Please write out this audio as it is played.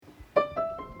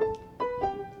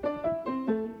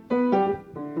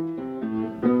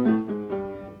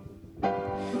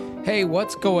Hey,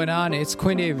 what's going on? It's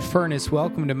Quinn David Furness.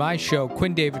 Welcome to my show.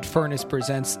 Quinn David Furness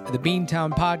presents the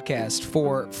Beantown Podcast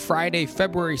for Friday,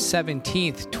 February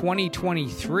 17th,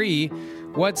 2023.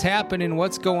 What's happening?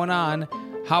 What's going on?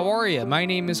 How are you? My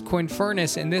name is Quinn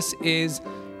Furness, and this is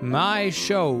my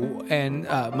show. And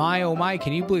my,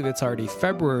 can you believe it's already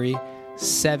February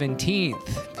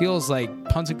 17th? Feels like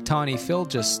Punxsutawney Phil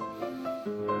just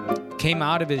came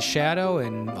out of his shadow,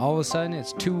 and all of a sudden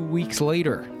it's 2 weeks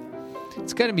later.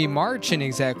 It's going to be March in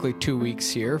exactly 2 weeks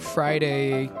here,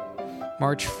 Friday,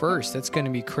 March 1st. That's going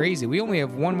to be crazy. We only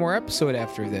have one more episode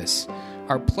after this.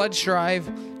 Our Pledge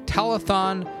Drive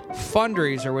Telethon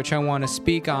fundraiser, which I want to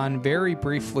speak on very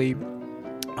briefly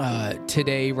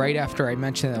today, right after I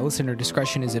mention that listener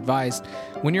discretion is advised.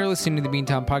 When you're listening to the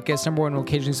Beantown Podcast, number one,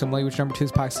 occasionally some language. Number two,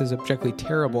 this podcast is objectively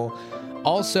terrible.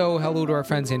 Also, hello to our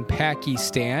friends in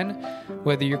Pakistan.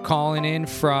 Whether you're calling in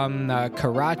from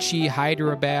Karachi,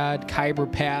 Hyderabad, Khyber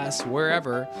Pass,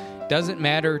 wherever, doesn't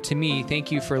matter to me.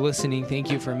 Thank you for listening.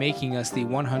 Thank you for making us the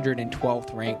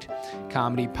 112th ranked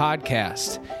comedy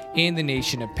podcast in the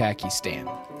nation of Pakistan.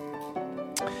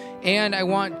 And I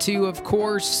want to, of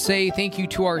course, say thank you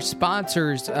to our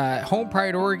sponsors, Home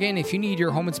Pride Oregon. If you need your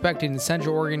home inspected in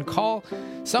Central Oregon, call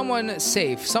someone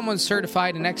safe, someone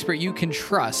certified, an expert you can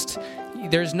trust.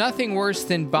 There's nothing worse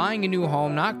than buying a new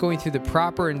home, not going through the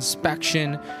proper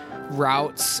inspection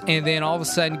routes, and then all of a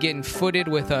sudden getting footed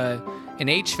with an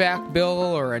HVAC bill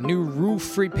or a new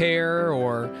roof repair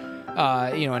or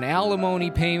an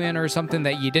alimony payment or something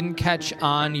that you didn't catch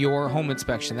on your home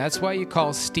inspection. That's why you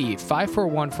call Steve,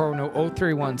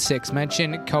 541-410-0316.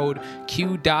 Mention code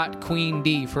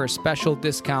Q.QueenD for a special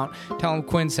discount. Tell him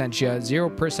Quinn sent you.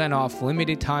 0% off,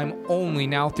 limited time only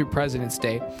now through President's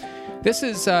Day. This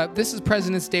is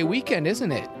President's Day weekend,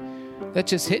 isn't it? That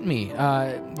just hit me.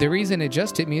 The reason it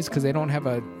just hit me is because they don't have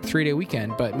a 3-day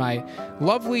weekend, but my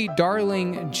lovely,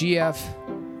 darling GF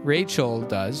Rachel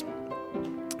does.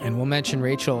 And we'll mention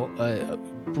Rachel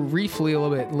briefly a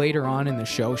little bit later on in the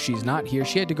show. She's not here.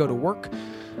 She had to go to work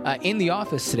in the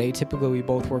office today. Typically, we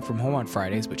both work from home on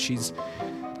Fridays, but she's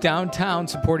downtown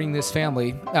supporting this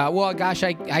family.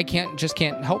 I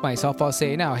can't help myself. I'll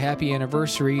say it now. Happy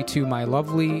anniversary to my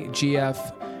lovely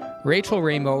GF Rachel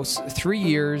Ramos. 3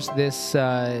 years this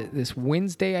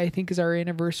Wednesday, I think, is our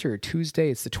anniversary, or Tuesday.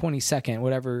 It's the 22nd,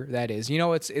 whatever that is. You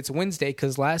know, it's Wednesday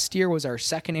because last year was our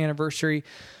second anniversary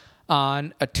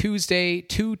on a Tuesday,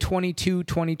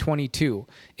 2/22/2022.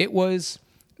 It was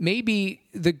maybe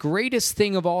the greatest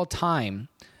thing of all time,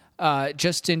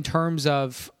 just in terms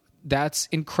of that's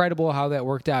incredible how that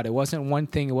worked out. It wasn't one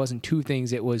thing. It wasn't two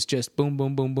things. It was just boom,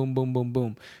 boom, boom, boom, boom, boom,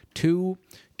 boom.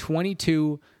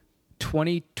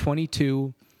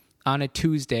 2/22/2022 on a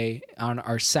Tuesday on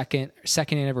our second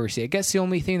anniversary. I guess the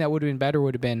only thing that would have been better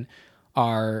would have been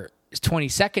our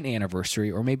 22nd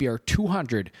anniversary, or maybe our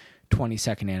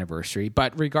 222nd anniversary.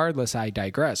 But regardless, I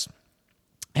digress.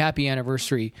 Happy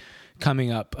anniversary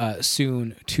coming up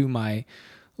soon to my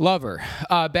lover.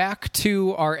 Back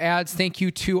to our ads. Thank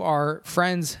you to our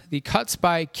friends, the Cuts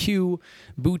by Q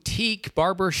Boutique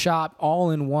Barbershop,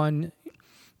 all-in-one,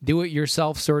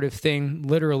 do-it-yourself sort of thing.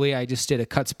 Literally, I just did a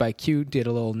Cuts by Q, did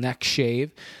a little neck shave,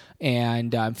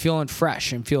 and I'm feeling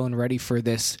fresh. I'm feeling ready for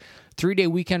this 3-day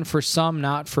weekend for some,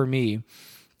 not for me.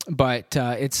 But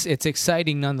it's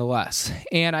exciting nonetheless.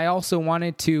 And I also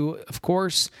wanted to, of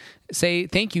course, say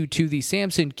thank you to the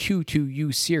Samson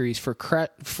Q2U series for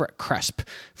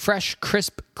fresh,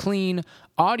 crisp, clean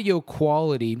audio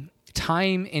quality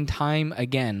time and time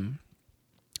again.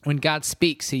 When God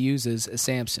speaks, he uses a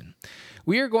Samson.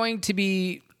 We are going to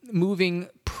be moving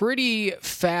pretty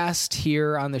fast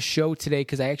here on the show today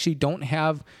because I actually don't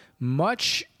have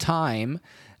much time.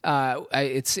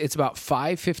 It's about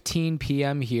 5:15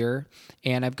 p.m. here,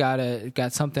 and I've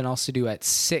got something else to do at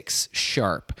 6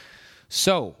 sharp.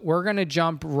 So we're going to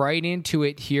jump right into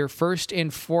it here. First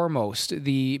and foremost,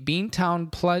 the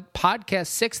Beantown Podcast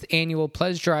 6th Annual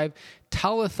Pledge Drive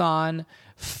Telethon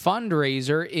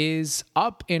fundraiser is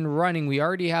up and running. We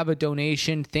already have a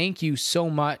donation. Thank you so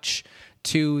much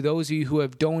to those of you who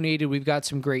have donated. We've got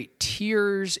some great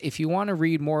tiers. If you want to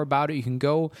read more about it, you can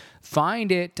go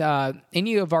find it.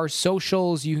 Any of our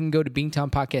socials, you can go to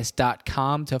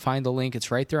beantownpodcast.com to find the link.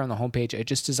 It's right there on the homepage. I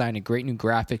just designed a great new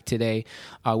graphic today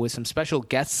with some special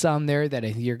guests on there that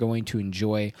I think you're going to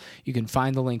enjoy. You can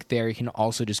find the link there. You can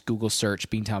also just Google search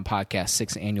Beantown Podcast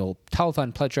 6th Annual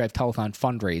Telethon Pledge Drive Telethon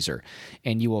Fundraiser,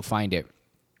 and you will find it.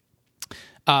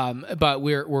 But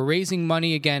we're raising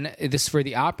money again. This is for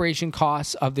the operation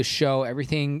costs of the show.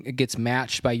 Everything gets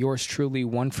matched by yours truly,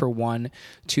 1-for-1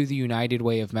 to the United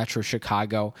Way of Metro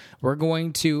Chicago. We're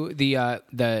going to the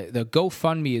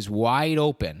GoFundMe is wide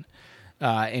open,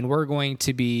 and we're going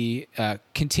to be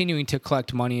continuing to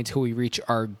collect money until we reach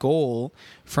our goal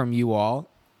from you all.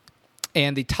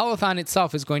 And the telethon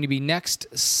itself is going to be next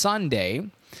Sunday.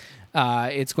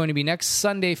 It's going to be next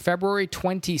Sunday, February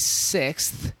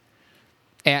 26th.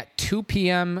 At 2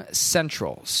 p.m.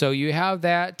 Central. So you have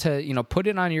that to, put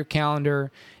it on your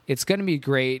calendar. It's going to be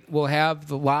great. We'll have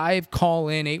the live call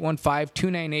in,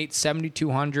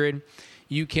 815-298-7200.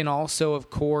 You can also,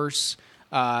 of course,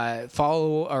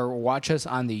 follow or watch us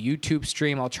on the YouTube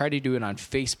stream. I'll try to do it on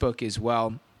Facebook as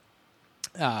well.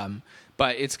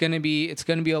 But it's going to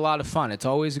be a lot of fun. It's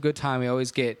always a good time. We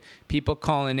always get people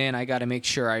calling in. I got to make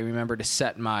sure I remember to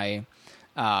set my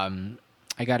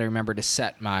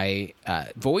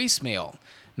voicemail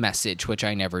message, which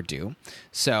I never do.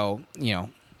 So,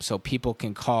 so people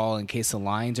can call in case the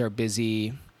lines are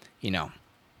busy,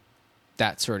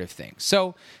 that sort of thing.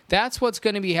 So that's what's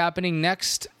going to be happening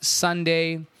next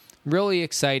Sunday. Really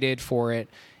excited for it.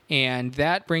 And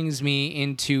that brings me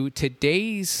into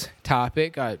today's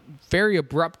topic, a very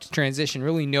abrupt transition,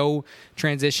 really no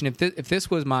transition. If this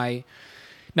was my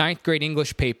 9th grade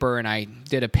English paper and I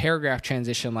did a paragraph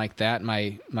transition like that,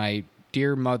 my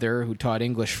dear mother, who taught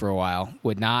English for a while,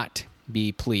 would not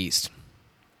be pleased.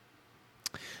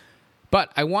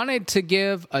 But I wanted to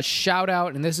give a shout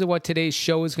out, and this is what today's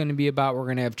show is going to be about. We're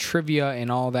going to have trivia and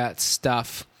all that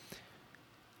stuff.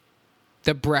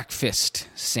 The breakfast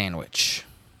sandwich.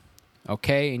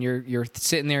 Okay, and you're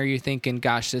sitting there, you're thinking,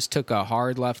 gosh, this took a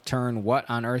hard left turn. What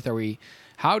on earth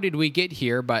how did we get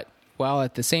here? But well,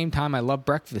 at the same time, I love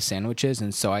breakfast sandwiches,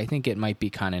 and so I think it might be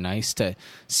kind of nice to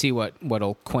see what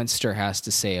old Quinster has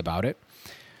to say about it.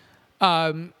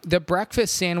 The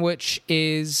breakfast sandwich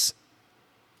is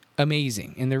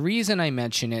amazing, and the reason I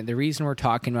mention it, the reason we're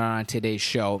talking about it on today's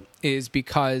show, is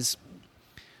because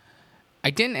I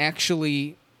didn't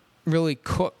actually really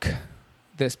cook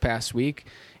this past week.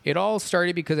 It all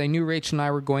started because I knew Rachel and I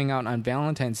were going out on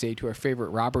Valentine's Day to our favorite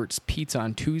Robert's Pizza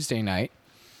on Tuesday night.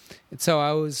 And so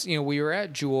I was, we were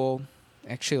at Jewel,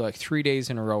 actually like 3 days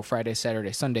in a row, Friday,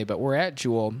 Saturday, Sunday, but we're at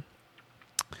Jewel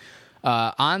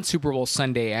on Super Bowl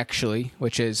Sunday, actually,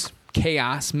 which is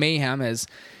chaos, mayhem, as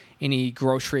any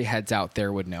grocery heads out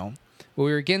there would know. But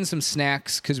we were getting some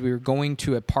snacks because we were going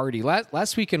to a party.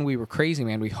 Last weekend we were crazy,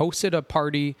 man. We hosted a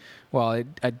party,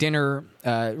 a dinner,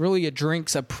 really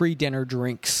a pre-dinner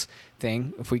drinks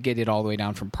thing, if we get it all the way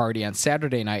down from party on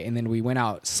Saturday night. And then we went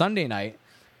out Sunday night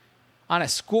on a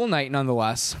school night,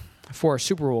 nonetheless, for a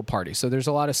Super Bowl party. So there's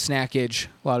a lot of snackage,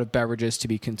 a lot of beverages to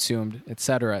be consumed, et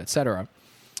cetera, et cetera.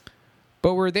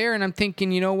 But we're there, and I'm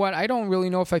thinking, you know what? I don't really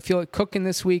know if I feel like cooking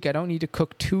this week. I don't need to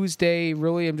cook Tuesday.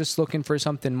 Really, I'm just looking for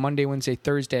something Monday, Wednesday,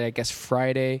 Thursday, I guess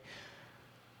Friday.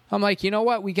 I'm like, you know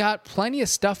what? We got plenty of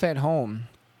stuff at home.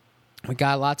 We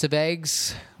got lots of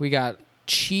eggs. We got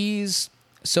cheese.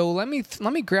 So let me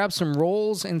grab some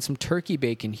rolls and some turkey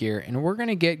bacon here, and we're going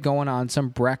to get going on some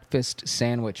breakfast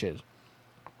sandwiches,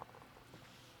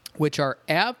 which are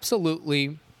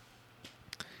absolutely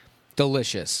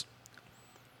delicious.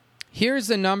 Here's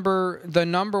the number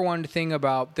one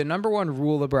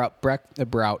rule about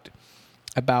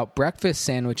breakfast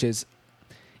sandwiches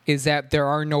is that there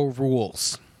are no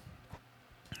rules.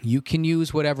 You can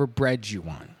use whatever bread you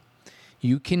want.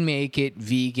 You can make it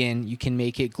vegan. You can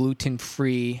make it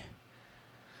gluten-free.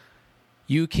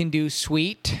 You can do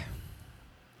sweet.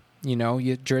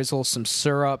 You drizzle some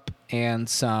syrup and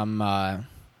some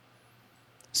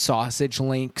sausage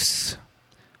links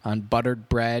on buttered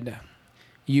bread.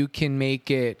 You can make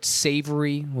it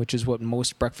savory, which is what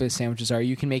most breakfast sandwiches are.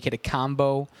 You can make it a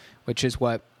combo, which is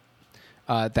what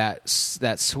that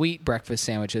sweet breakfast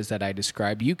sandwich is that I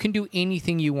described. You can do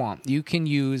anything you want. You can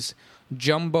use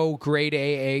jumbo grade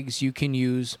A eggs. You can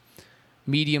use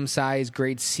medium-sized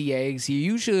grade C eggs. You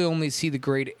usually only see the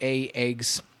grade A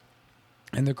eggs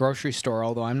in the grocery store,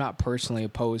 although I'm not personally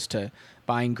opposed to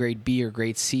buying grade B or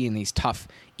grade C in these tough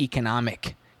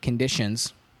economic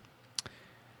conditions.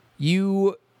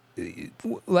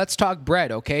 Let's talk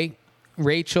bread, okay?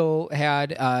 Rachel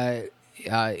had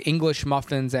English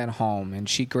muffins at home, and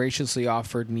she graciously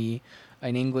offered me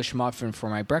an English muffin for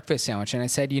my breakfast sandwich. And I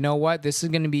said, you know what? This is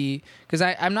going to be... Because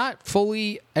I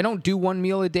don't do one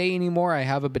meal a day anymore. I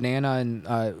have a banana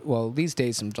and, these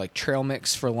days, some like trail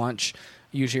mix for lunch,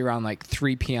 usually around like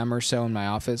 3 p.m. or so in my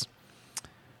office.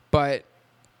 But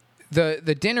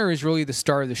the dinner is really the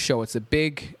star of the show. It's the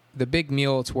big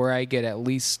meal. It's where I get at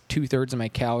least 2/3 of my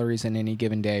calories in any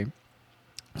given day.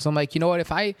 So I'm like, you know what?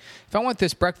 If I want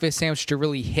this breakfast sandwich to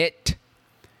really hit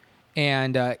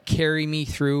and carry me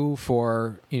through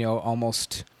for,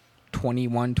 almost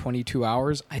 21, 22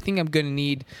 hours, I think I'm going to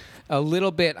need a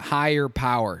little bit higher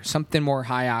power, something more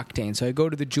high octane. So I go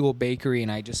to the Jewel Bakery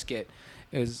and I just get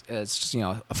a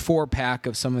 4-pack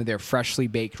of some of their freshly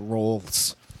baked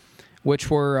rolls, which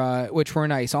were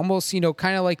nice. Almost,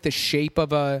 kind of like the shape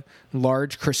of a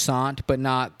large croissant, but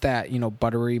not that,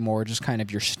 buttery, more just kind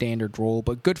of your standard roll,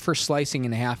 but good for slicing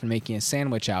in half and making a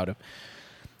sandwich out of.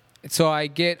 So I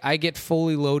get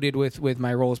fully loaded with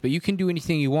my rolls, but you can do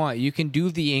anything you want. You can do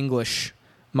the English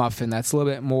muffin. That's a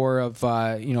little bit more of,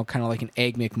 kind of like an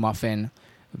Egg McMuffin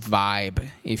vibe,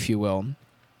 if you will.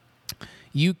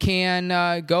 You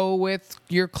can go with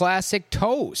your classic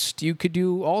toast. You could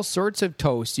do all sorts of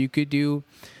toast. You could do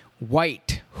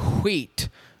white, wheat,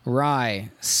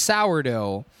 rye,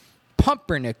 sourdough,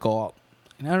 pumpernickel.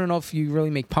 And I don't know if you really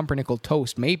make pumpernickel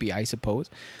toast. Maybe, I suppose.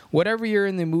 Whatever you're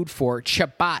in the mood for.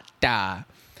 Ciabatta.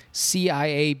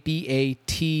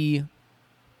 Ciabatta.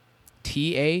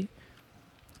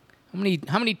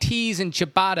 How many T's in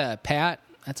ciabatta, Pat?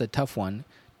 That's a tough one.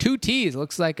 2 T's.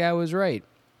 Looks like I was right.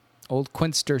 Old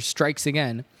Quinster strikes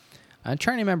again. I'm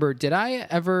trying to remember, did I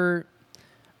ever...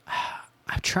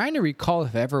 I'm trying to recall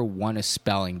if I ever won a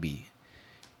spelling bee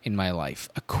in my life.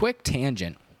 A quick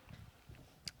tangent.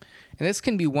 And this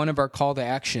can be one of our call to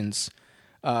actions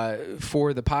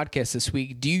for the podcast this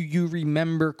week. Do you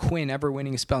remember Quinn ever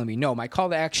winning a spelling bee? No, my call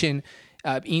to action,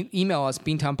 email us,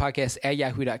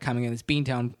 beantownpodcast@yahoo.com. Again, it's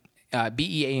Beantown,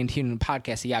 BEANT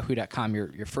podcast@yahoo.com.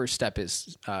 Your first step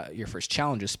is, your first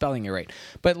challenge is spelling it right.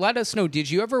 But let us know,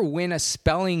 did you ever win a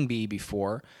spelling bee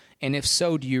before? And if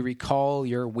so, do you recall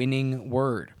your winning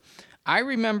word? I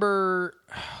remember,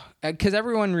 because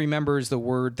everyone remembers the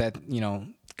word that,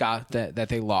 that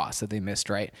they lost, that they missed,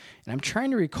 right? And I'm trying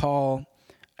to recall,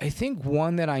 I think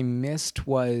one that I missed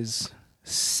was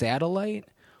satellite.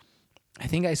 I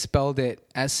think I spelled it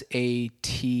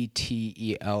SATTELITE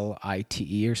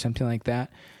or something like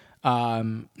that.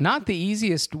 Not the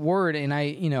easiest word, and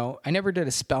I never did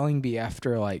a spelling bee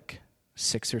after like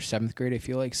 6th or 7th grade, I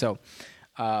feel like. So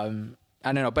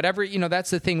I don't know, but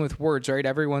that's the thing with words, right?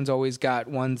 Everyone's always got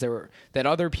ones that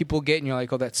other people get, and you're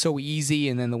like, oh, that's so easy,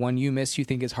 and then the one you miss you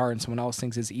think is hard, and someone else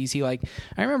thinks is easy. Like,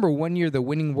 I remember one year the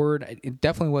winning word, it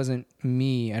definitely wasn't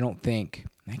me, I don't think.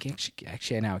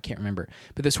 Actually, now I can't remember.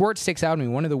 But this word sticks out to me.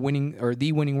 One of the winning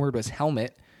word was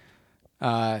helmet,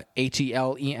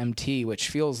 HELEMT, which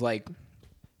feels like,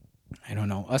 I don't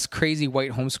know, us crazy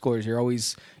white homeschoolers, you're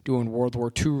always doing World War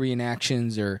II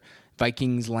reenactions or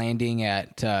Vikings landing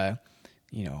at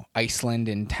Iceland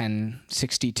in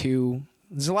 1062.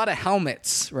 There's a lot of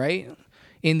helmets, right,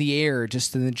 in the air,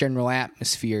 just in the general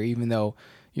atmosphere, even though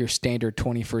your standard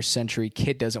 21st century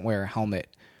kid doesn't wear a helmet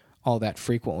all that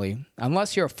frequently,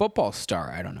 unless you're a football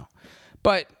star. I don't know.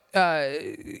 But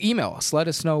email us. Let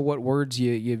us know what words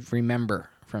you remember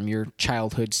from your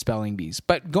childhood spelling bees.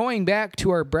 But going back to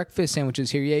our breakfast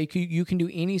sandwiches here, you can do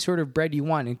any sort of bread you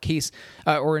want in case,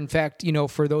 or in fact,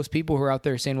 for those people who are out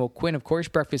there saying, well, Quinn, of course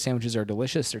breakfast sandwiches are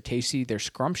delicious, they're tasty, they're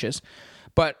scrumptious,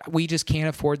 but we just can't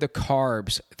afford the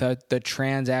carbs, the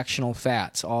transactional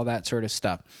fats, all that sort of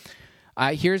stuff.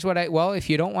 Here's what if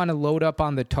you don't want to load up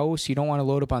on the toast, you don't want to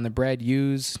load up on the bread,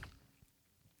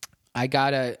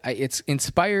 it's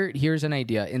inspired, here's an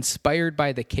idea, inspired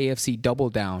by the KFC Double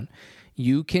Down.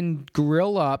 You can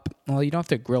grill up, well, you don't have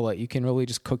to grill it. You can really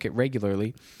just cook it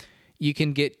regularly. You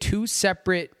can get 2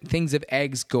 separate things of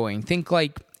eggs going. Think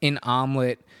like an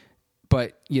omelet,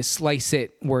 but you slice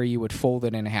it where you would fold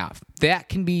it in half. That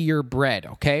can be your bread,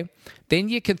 okay? Then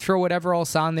you can throw whatever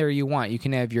else on there you want. You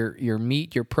can have your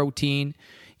meat, your protein.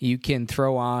 You can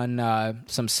throw on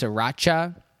some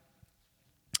sriracha.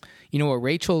 You know what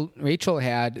Rachel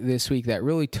had this week that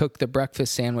really took the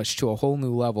breakfast sandwich to a whole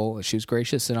new level. She was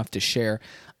gracious enough to share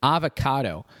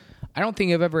avocado. I don't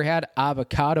think I've ever had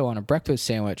avocado on a breakfast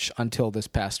sandwich until this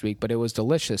past week, but it was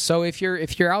delicious. So if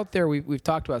you're out there, we've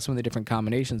talked about some of the different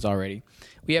combinations already.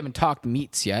 We haven't talked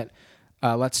meats yet.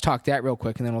 Let's talk that real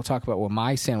quick, and then we'll talk about what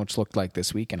my sandwich looked like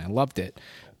this week, and I loved it.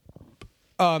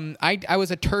 I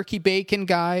was a turkey bacon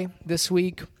guy this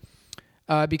week.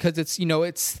 Because it's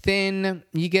thin,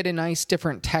 you get a nice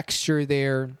different texture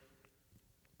there.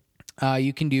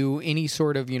 You can do any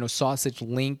sort of, sausage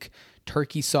link,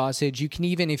 turkey sausage. You can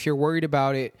even, if you're worried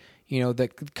about it, the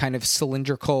kind of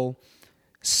cylindrical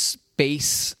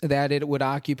space that it would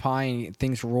occupy and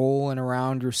things rolling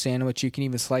around your sandwich, you can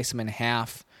even slice them in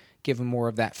half, give them more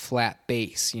of that flat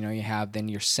base. You have then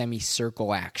your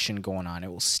semicircle action going on. It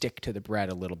will stick to the bread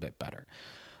a little bit better.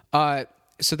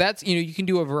 so that's, you can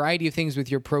do a variety of things with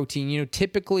your protein.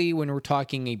 Typically when we're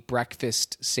talking a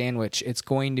breakfast sandwich, it's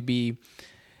going to be,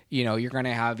 you're going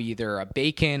to have either a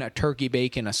bacon, a turkey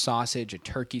bacon, a sausage, a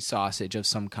turkey sausage of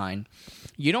some kind.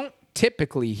 You don't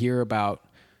typically hear about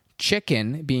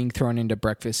chicken being thrown into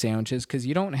breakfast sandwiches because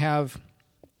you don't have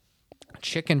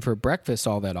chicken for breakfast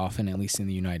all that often, at least in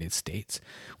the United States,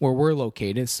 where we're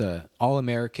located. It's an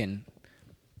all-American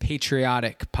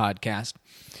patriotic podcast.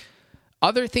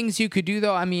 Other things you could do,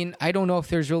 though, I don't know if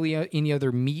there's really any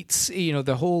other meats.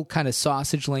 The whole kind of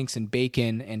sausage links and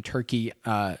bacon and turkey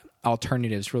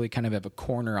alternatives really kind of have a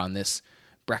corner on this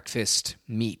breakfast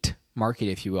meat market,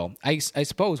 if you will. I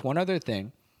suppose one other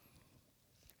thing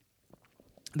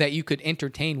that you could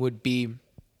entertain would be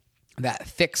that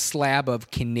thick slab of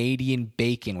Canadian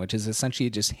bacon, which is essentially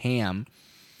just ham.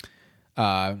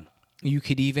 You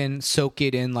could even soak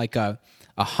it in like a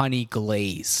honey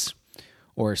glaze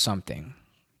or something.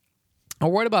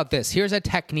 Or what about this? Here's a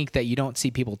technique that you don't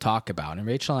see people talk about. And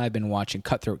Rachel and I have been watching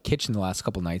Cutthroat Kitchen the last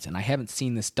couple nights, and I haven't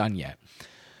seen this done yet.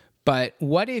 But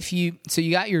what if you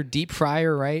got your deep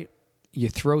fryer, right? You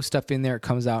throw stuff in there, it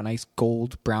comes out nice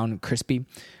gold, brown, and crispy.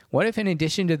 What if in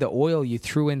addition to the oil, you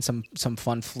threw in some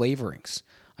fun flavorings?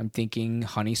 I'm thinking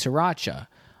honey sriracha.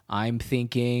 I'm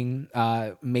thinking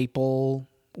maple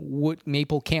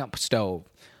camp stove.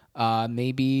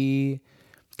 Maybe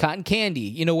cotton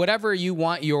candy. Whatever you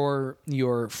want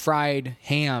your fried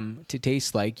ham to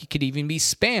taste like. You could even be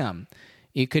Spam.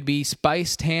 It could be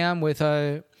spiced ham with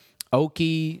a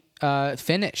oaky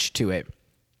finish to it.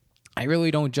 I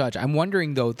really don't judge. I'm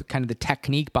wondering, though, the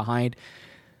technique behind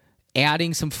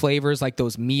adding some flavors like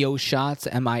those Mio shots,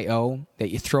 M-I-O, that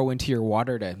you throw into your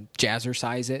water to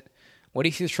jazzercise it. What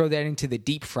if you throw that into the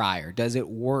deep fryer? Does it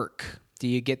work? Do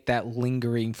you get that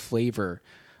lingering flavor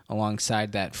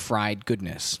alongside that fried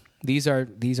goodness? These are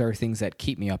things that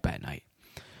keep me up at night.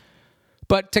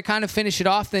 But to kind of finish it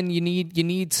off, then you're going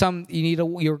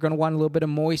to want a little bit of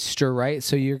moisture, right?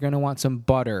 So you're going to want some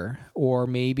butter or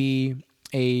maybe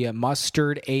a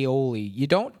mustard aioli. You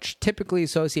don't typically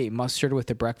associate mustard with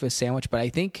the breakfast sandwich, but I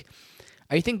think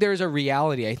there's a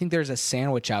reality. I think there's a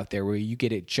sandwich out there where you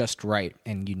get it just right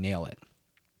and you nail it.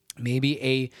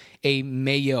 Maybe a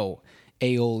mayo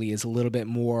aioli is a little bit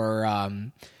more,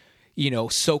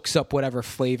 soaks up whatever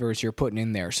flavors you're putting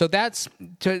in there. So that's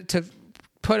to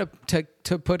put a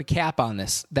cap on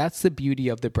this. That's the beauty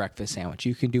of the breakfast sandwich.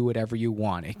 You can do whatever you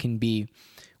want. It can be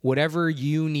whatever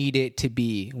you need it to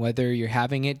be, whether you're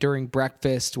having it during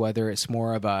breakfast, whether it's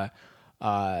more of a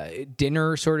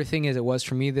dinner sort of thing as it was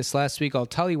for me this last week. I'll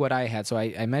tell you what I had. So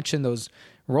I mentioned those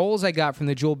rolls I got from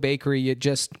the Jewel Bakery. You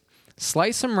just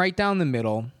slice them right down the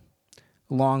middle,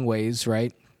 long ways,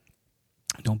 right?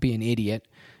 Don't be an idiot.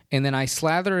 And then I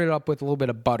slathered it up with a little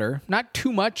bit of butter. Not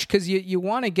too much because you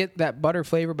want to get that butter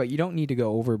flavor, but you don't need to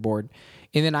go overboard.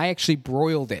 And then I actually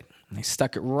broiled it. I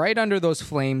stuck it right under those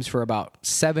flames for about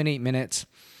 7-8 minutes.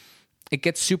 It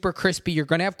gets super crispy. You're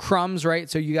going to have crumbs, right?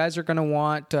 So you guys are going to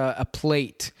want a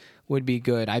plate would be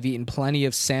good. I've eaten plenty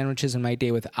of sandwiches in my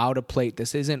day without a plate.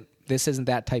 This isn't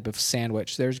that type of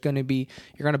sandwich. You're going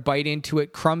to bite into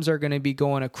it. Crumbs are going to be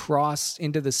going across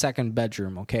into the second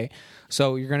bedroom, okay?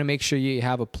 So you're going to make sure you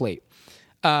have a plate.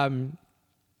 I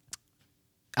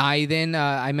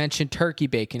mentioned turkey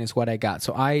bacon is what I got.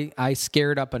 So I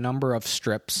scared up a number of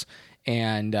strips,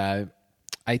 and I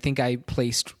think I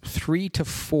placed 3 to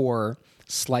 4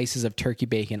 slices of turkey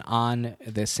bacon on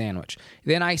this sandwich.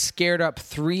 Then I scared up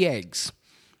 3 eggs.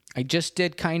 I just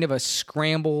did kind of a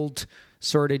scrambled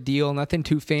sort of deal, nothing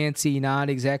too fancy, not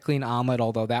exactly an omelet,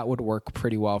 although that would work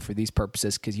pretty well for these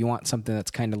purposes because you want something that's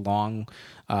kind of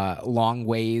long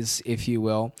ways, if you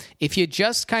will. If you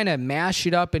just kind of mash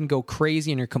it up and go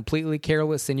crazy and you're completely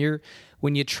careless, then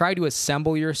when you try to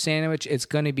assemble your sandwich, it's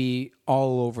going to be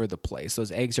all over the place.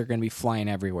 Those eggs are going to be flying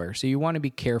everywhere. So you want to be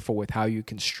careful with how you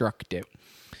construct it.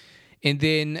 And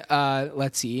then,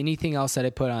 let's see, anything else that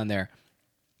I put on there?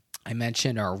 I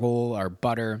mentioned our roll, our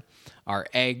butter, our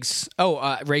eggs.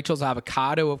 Rachel's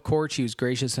avocado, of course. She was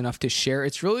gracious enough to share.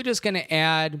 It's really just going to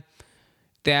add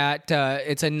that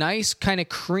it's a nice kind of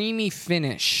creamy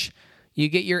finish. You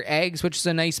get your eggs, which is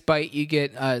a nice bite. You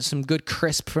get some good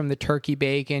crisp from the turkey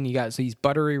bacon. You got these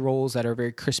buttery rolls that are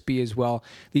very crispy as well.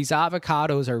 These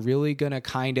avocados are really going to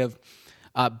kind of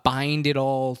bind it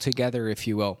all together, if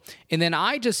you will. And then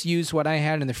I just used what I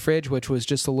had in the fridge, which was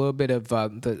just a little bit of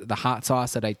the hot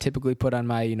sauce that I typically put on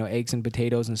my eggs and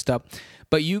potatoes and stuff.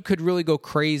 But you could really go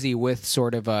crazy with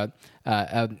sort of a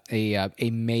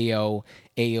mayo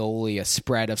aioli, a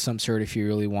spread of some sort if you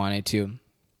really wanted to.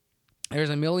 There's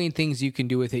a million things you can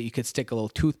do with it. You could stick a little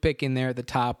toothpick in there at the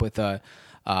top with a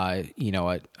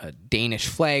Danish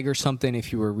flag or something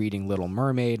if you were reading Little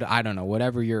Mermaid. I don't know,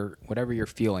 whatever you're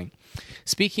feeling.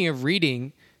 Speaking of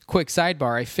reading, quick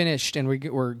sidebar, I finished, and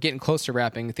we're getting close to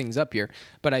wrapping things up here,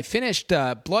 but I finished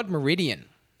Blood Meridian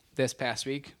this past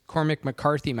week. Cormac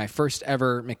McCarthy, my first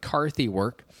ever McCarthy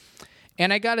work.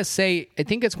 And I got to say, I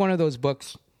think it's one of those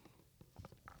books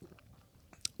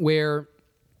where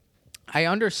I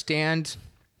understand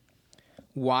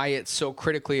why it's so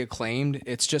critically acclaimed.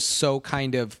 It's just so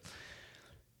kind of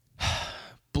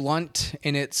blunt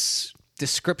in its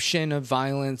description of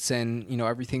violence and,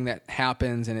 everything that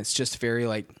happens. And it's just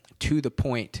very to the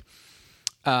point.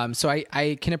 So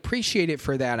I can appreciate it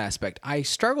for that aspect. I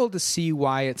struggle to see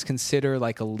why it's considered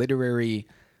a literary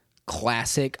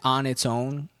classic on its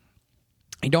own.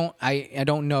 I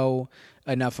don't know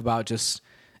enough about just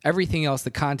everything else,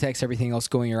 the context, everything else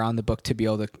going around the book to be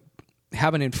able to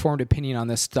have an informed opinion on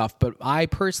this stuff. But I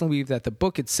personally believe that the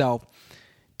book itself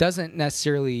doesn't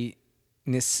necessarily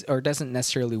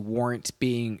warrant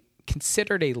being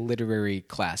considered a literary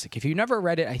classic. If you've never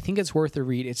read it, I think it's worth a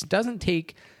read. It doesn't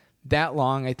take that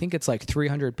long. I think it's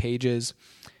 300 pages.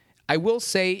 I will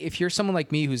say, if you're someone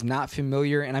like me who's not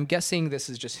familiar, and I'm guessing this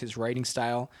is just his writing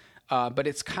style, but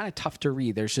it's kind of tough to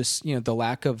read. There's just, the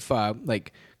lack of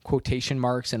quotation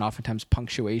marks and oftentimes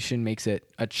punctuation makes it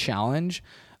a challenge.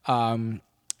 And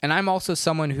I'm also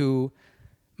someone who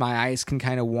my eyes can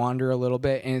kind of wander a little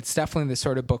bit, and it's definitely the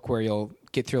sort of book where you'll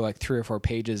get through 3 or 4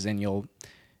 pages and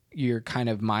your kind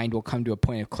of mind will come to a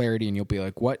point of clarity and you'll be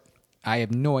like, what? I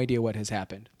have no idea what has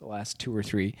happened the last 2 or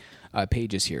 3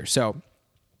 pages here. So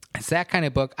it's that kind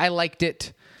of book. I liked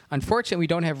it. Unfortunately, we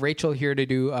don't have Rachel here to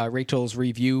do Rachel's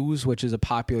Reviews, which is a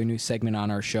popular new segment on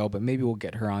our show, but maybe we'll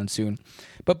get her on soon.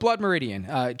 But Blood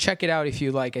Meridian, check it out if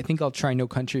you like. I think I'll try No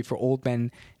Country for Old Men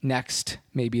next,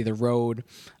 maybe The Road.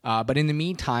 But in the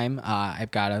meantime,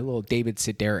 I've got a little David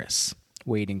Sedaris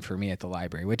waiting for me at the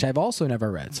library, which I've also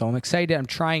never read. So I'm excited. I'm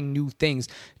trying new things.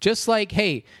 Just like,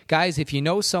 hey, guys, if you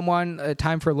know someone,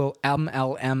 time for a little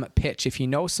MLM pitch. If you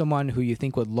know someone who you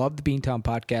think would love the Beantown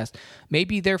podcast,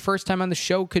 maybe their first time on the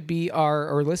show could be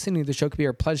or listening to the show could be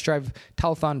our Pledge Drive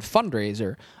Telethon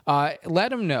fundraiser. Let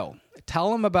them know.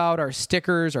 Tell them about our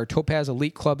stickers, our Topaz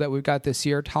Elite Club that we've got this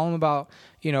year. Tell them about,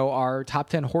 our top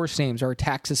 10 horse names, our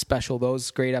taxes special. Those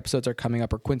great episodes are coming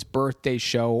up, or Quinn's birthday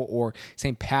show, or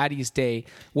St. Patty's Day,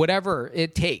 whatever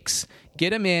it takes. Get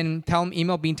them in. Tell them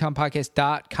email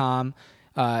beantownpodcast.com,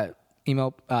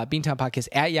 email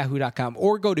beantownpodcast@yahoo.com,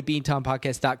 or go to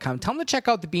beantownpodcast.com. Tell them to check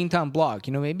out the Beantown blog.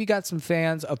 Maybe you got some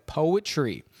fans of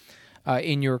poetry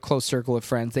in your close circle of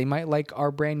friends. They might like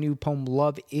our brand new poem,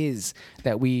 Love Is,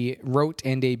 that we wrote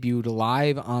and debuted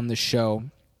live on the show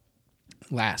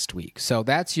last week. So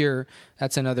that's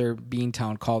another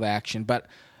Beantown call to action. But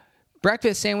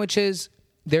breakfast sandwiches,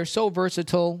 they're so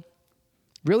versatile.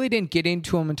 Really didn't get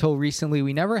into them until recently.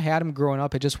 We never had them growing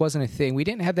up. It just wasn't a thing. We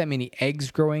didn't have that many eggs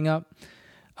growing up.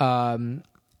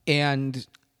 And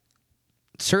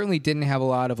certainly didn't have a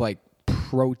lot of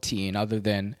protein other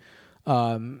than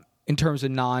in terms of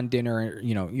non-dinner,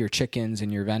 your chickens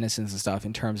and your venisons and stuff,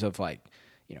 in terms of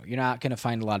you're not going to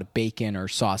find a lot of bacon or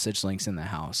sausage links in the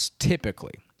house,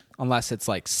 typically, unless it's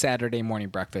Saturday morning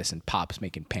breakfast and Pop's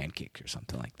making pancakes or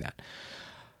something like that.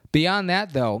 Beyond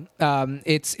that, though,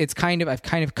 I've kind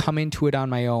of come into it on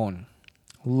my own.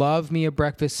 Love me a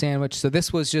breakfast sandwich. So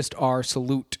this was just our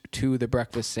salute to the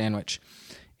breakfast sandwich.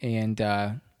 And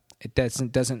it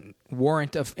doesn't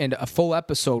warrant a full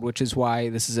episode, which is why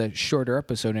this is a shorter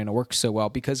episode, and it works so well.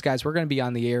 Because, guys, we're going to be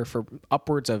on the air for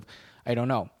upwards of,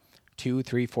 2,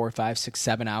 3, 4, 5, 6,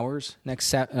 7 hours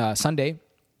next Sunday.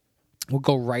 We'll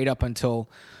go right up until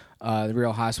the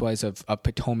Real Housewives of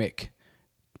Potomac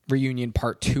reunion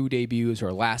part 2 debuts,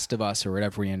 or Last of Us, or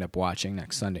whatever we end up watching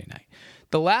next Sunday night.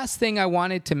 The last thing I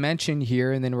wanted to mention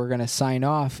here, and then we're going to sign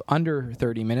off under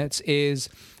 30 minutes, is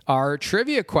our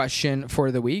trivia question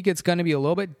for the week. It's going to be a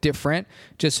little bit different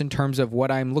just in terms of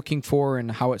what I'm looking for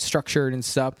and how it's structured and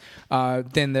stuff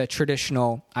than the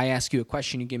traditional, I ask you a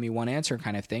question, you give me one answer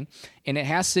kind of thing. And it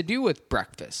has to do with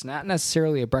breakfast, not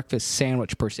necessarily a breakfast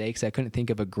sandwich per se, because I couldn't think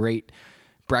of a great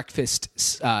breakfast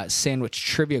sandwich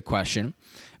trivia question.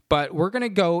 But we're going to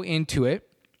go into it.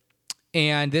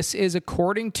 And this is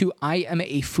according to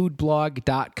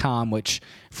IamAFoodblog.com, which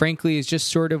frankly is just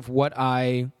sort of what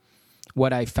I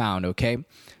found, okay?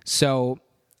 So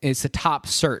it's the top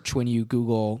search when you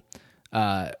Google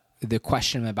the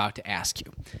question I'm about to ask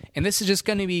you. And this is just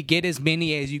going to be get as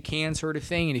many as you can sort of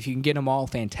thing. And if you can get them all,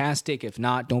 fantastic. If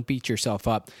not, don't beat yourself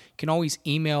up. You can always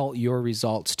email your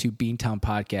results to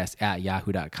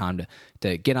beantownpodcast@yahoo.com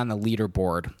to get on the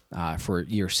leaderboard for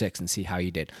year 6 and see how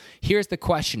you did. Here's the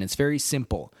question. It's very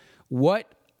simple.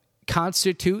 What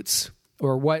constitutes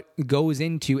or what goes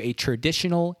into a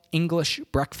traditional English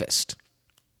breakfast?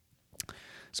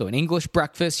 So an English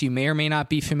breakfast, you may or may not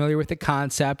be familiar with the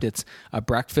concept. It's a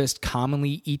breakfast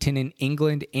commonly eaten in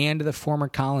England and the former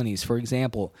colonies. For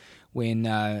example, when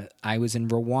I was in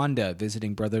Rwanda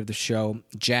visiting brother of the show,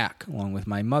 Jack, along with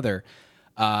my mother,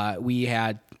 we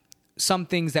had some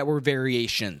things that were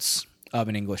variations of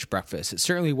an English breakfast. It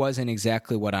certainly wasn't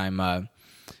exactly what I'm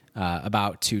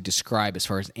about to describe as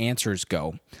far as answers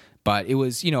go. But it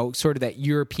was, sort of that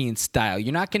European style.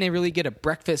 You're not going to really get a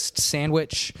breakfast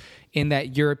sandwich in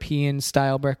that European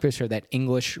style breakfast or that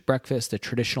English breakfast, the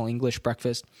traditional English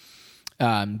breakfast.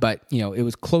 But, it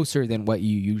was closer than what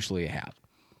you usually have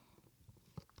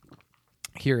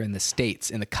here in the States,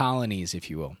 in the colonies,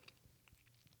 if you will.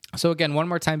 So again, one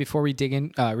more time before we dig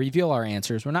in, reveal our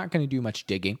answers. We're not going to do much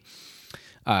digging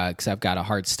because I've got a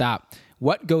hard stop.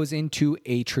 What goes into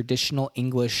a traditional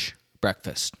English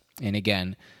breakfast? And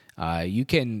again, you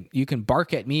can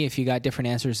bark at me if you got different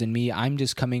answers than me. I'm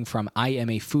just coming from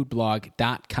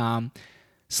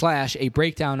iamafoodblog.com/a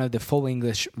breakdown of the full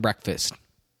English breakfast.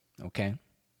 Okay?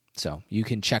 So you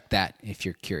can check that if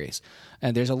you're curious.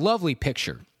 And there's a lovely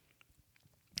picture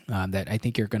that I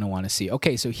think you're going to want to see.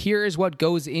 Okay, so here is what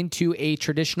goes into a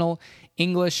traditional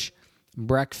English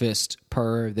breakfast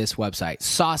per this website.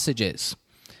 Sausages.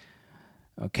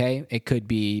 Okay, it could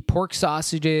be pork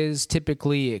sausages.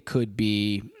 Typically, it could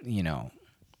be,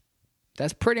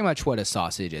 that's pretty much what a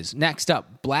sausage is. Next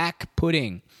up, black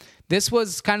pudding. This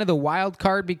was kind of the wild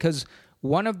card because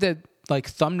one of the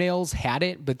thumbnails had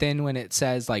it, but then when it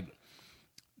says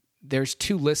there's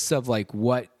 2 lists of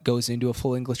what goes into a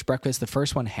full English breakfast. The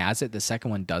first one has it, the second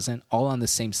one doesn't, all on the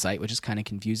same site, which is kind of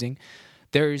confusing.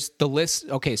 There's the list.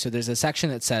 Okay, so there's a section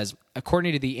that says,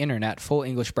 according to the internet, full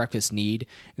English breakfast need.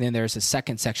 And then there's a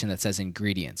second section that says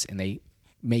ingredients, and they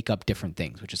make up different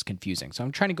things, which is confusing. So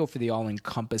I'm trying to go for the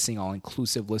all-encompassing,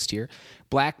 all-inclusive list here.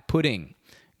 Black pudding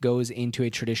goes into a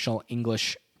traditional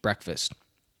English breakfast.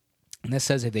 And this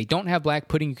says if they don't have black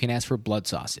pudding, you can ask for blood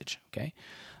sausage, okay?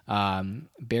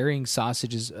 Burying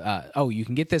sausages. You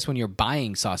can get this when you're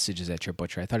buying sausages at your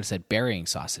butcher. I thought it said burying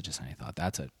sausages, and I thought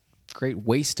that's a great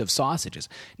waste of sausages.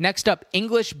 Next up,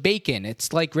 English bacon.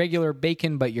 It's like regular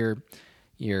bacon, but your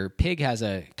pig has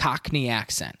a Cockney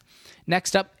accent.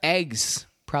 Next up, eggs.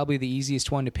 Probably the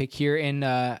easiest one to pick here. And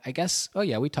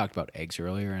we talked about eggs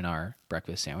earlier in our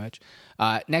breakfast sandwich.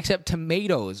 Next up,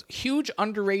 tomatoes. Huge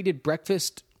underrated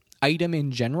breakfast item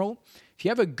in general. If you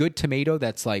have a good tomato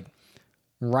that's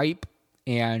ripe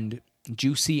and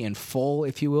juicy and full,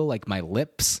 if you will, like my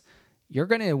lips, you're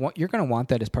gonna want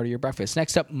that as part of your breakfast.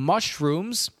 Next up,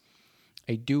 mushrooms.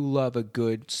 I do love a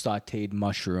good sautéed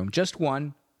mushroom. Just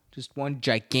one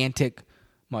gigantic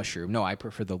mushroom. No, I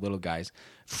prefer the little guys.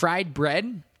 Fried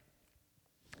bread.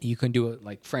 You can do it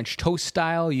like French toast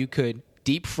style. You could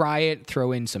deep fry it,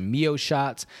 throw in some Mio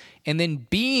shots, and then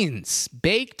beans,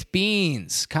 baked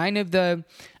beans, kind of the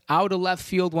out of left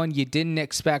field one you didn't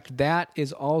expect. That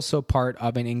is also part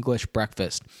of an English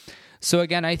breakfast. So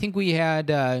again, I think we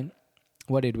had.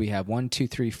 What did we have? 1, 2,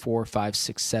 3, 4, 5,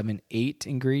 6, 7, 8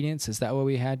 ingredients. Is that what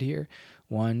we had here?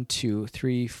 1, 2,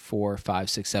 3, 4, 5,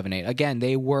 6, 7, 8. Again,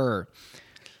 they were,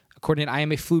 according to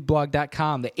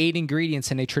iamafoodblog.com, the 8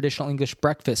 ingredients in a traditional English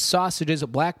breakfast: sausages,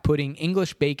 black pudding,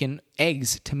 English bacon,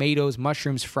 eggs, tomatoes,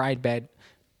 mushrooms, fried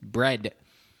bread,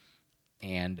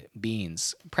 and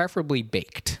beans, preferably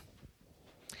baked,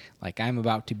 like I'm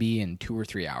about to be in 2 or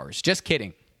 3 hours. Just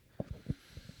kidding.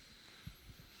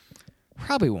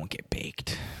 Probably won't get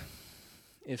baked.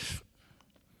 If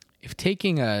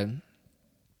taking a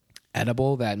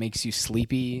edible that makes you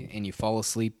sleepy and you fall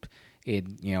asleep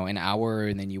in an hour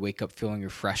and then you wake up feeling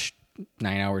refreshed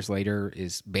 9 hours later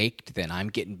is baked, then I'm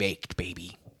getting baked,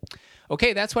 baby.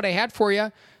 Okay, that's what I had for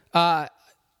you.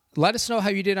 Let us know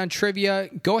how you did on trivia.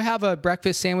 Go have a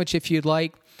breakfast sandwich if you'd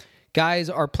like. Guys,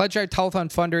 our Pledge Our Telethon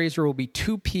fundraiser will be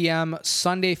 2 p.m.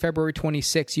 Sunday, February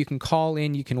 26th. You can call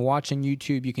in, you can watch on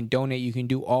YouTube, you can donate, you can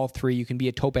do all 3. You can be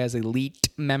a Topaz Elite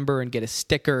member and get a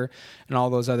sticker and all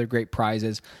those other great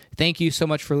prizes. Thank you so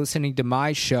much for listening to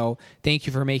my show. Thank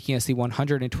you for making us the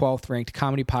 112th ranked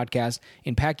comedy podcast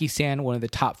in Pakistan, one of the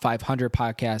top 500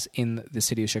 podcasts in the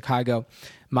city of Chicago.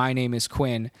 My name is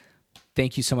Quinn.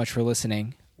 Thank you so much for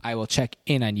listening. I will check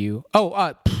in on you.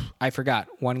 I forgot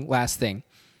one last thing.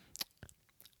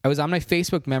 I was on my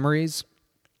Facebook memories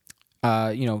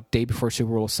day before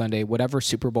Super Bowl Sunday, whatever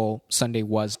Super Bowl Sunday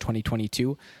was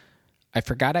 2022. I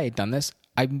forgot I had done this.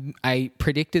 I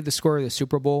predicted the score of the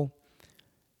Super Bowl,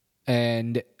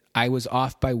 and I was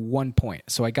off by 1 point.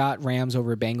 So I got Rams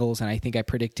over Bengals, and I think I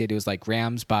predicted it was like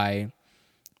Rams by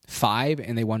 5,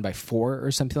 and they won by 4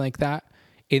 or something like that.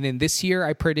 And then this year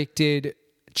I predicted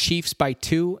Chiefs by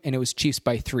 2, and it was Chiefs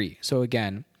by 3. So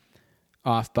again,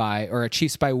 off by, or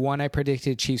Chiefs by 1, I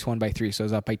predicted Chiefs won by 3, so I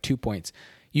was up by 2 points.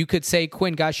 You could say,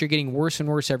 Quinn, gosh, you're getting worse and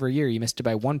worse every year. You missed it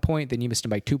by 1 point, then you missed it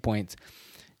by 2 points.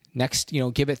 Next,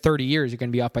 give it 30 years, you're going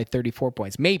to be off by 34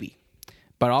 points. Maybe.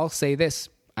 But I'll say this.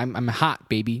 I'm hot,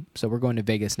 baby. So we're going to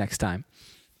Vegas next time.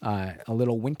 A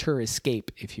little winter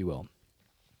escape, if you will.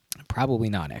 Probably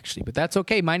not, actually. But that's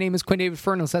okay. My name is Quinn David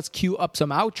Furnace. Let's cue up some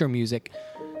outro music.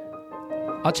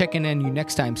 I'll check in on you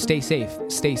next time. Stay safe.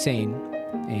 Stay sane.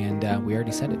 And we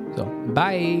already said it. So,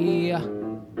 bye.